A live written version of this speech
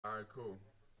Alright, cool.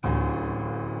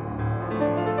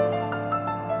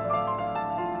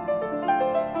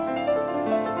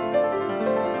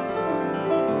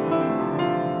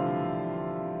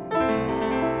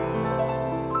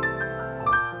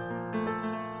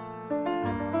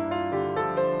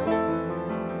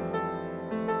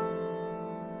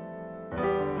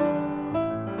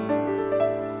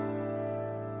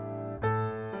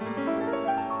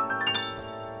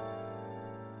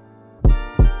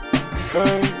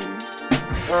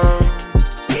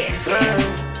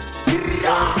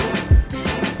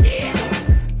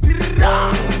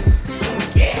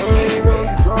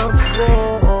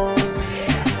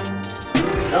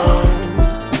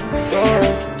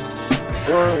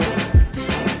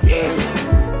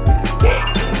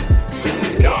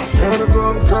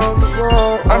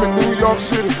 I'm in New York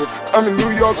City, I'm in New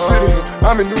York City,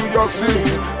 I'm in New York City,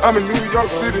 I'm in New York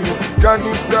City. Got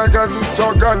new style, got new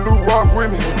talk, got new walk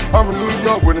with me. I'm in New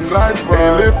York with a nice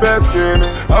brand, live fast skinny.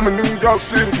 I'm in New York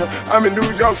City, I'm in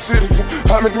New York City,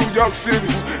 I'm in New York City,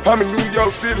 I'm in New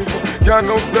York City. Got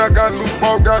no style, got new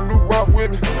balls, got new walk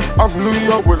with me. I'm from New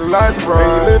York with a nice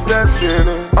brand, live fast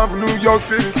skinny. I'm from New York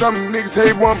City, some niggas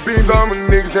hate one beat me, some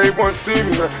niggas hate one see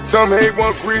me, some hate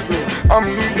one grease me. I'm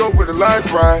from New York with a nice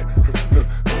brand.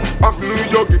 I'm from New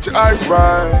York, get your eyes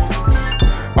right.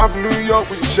 I'm from New York,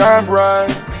 where you shine bright.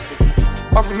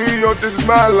 I'm from New York, this is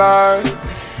my life.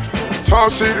 Tall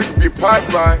shit, it could be a pipe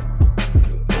fight.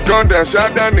 Gun down,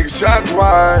 shot down, nigga shot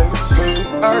twice.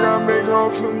 I gotta make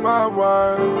home to my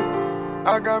wife.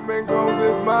 I gotta make home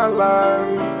live my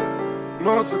life.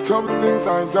 Know it's a couple things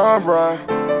I ain't done right.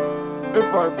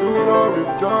 If I do it all, be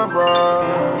done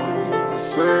right. I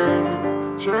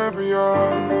say,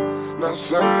 champion, not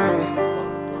saying.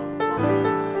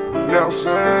 Now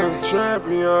saying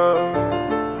champion,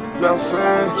 now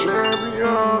saying champion.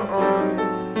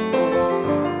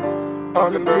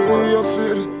 I'm in New York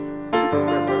City,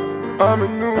 I'm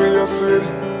in New York City,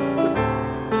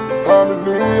 I'm in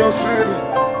New York City,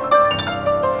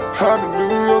 I'm in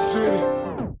New York City.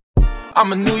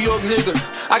 I'm a New York nigga,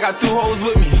 I got two hoes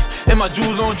with me, and my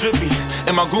jewels on drippy,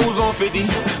 and my goons on 50.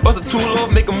 Bust a tool off,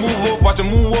 make a move off, watch a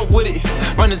moonwalk with it.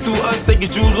 Running to us, take your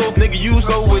jewels off, nigga, you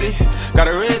so with it. Got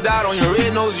a red dot on your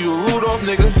red nose, you a Rudolph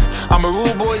nigga. I'm a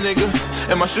rude boy nigga,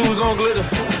 and my shoes on glitter.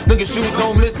 Nigga shoot,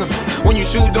 don't miss him. When you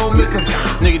shoot, don't miss him.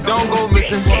 Nigga, don't go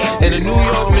missing. In a New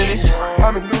York minute.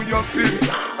 I'm in New York City,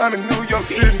 I'm in New York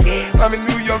City, I'm in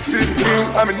New York City,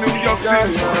 I'm in New York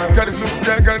City. Got a new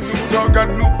style, got a new talk, got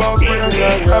a new boss with me.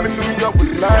 I'm in New York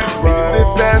with life, nigga,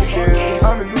 live fast skinny.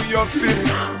 I'm in New York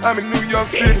City, I'm in New York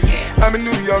City, I'm in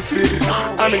New York City,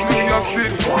 I'm in New York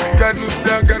City. Got a new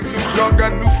style, got a new talk,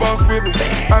 got a new boss with me.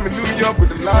 I'm in New York with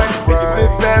the life, nigga,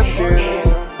 live fast skinny.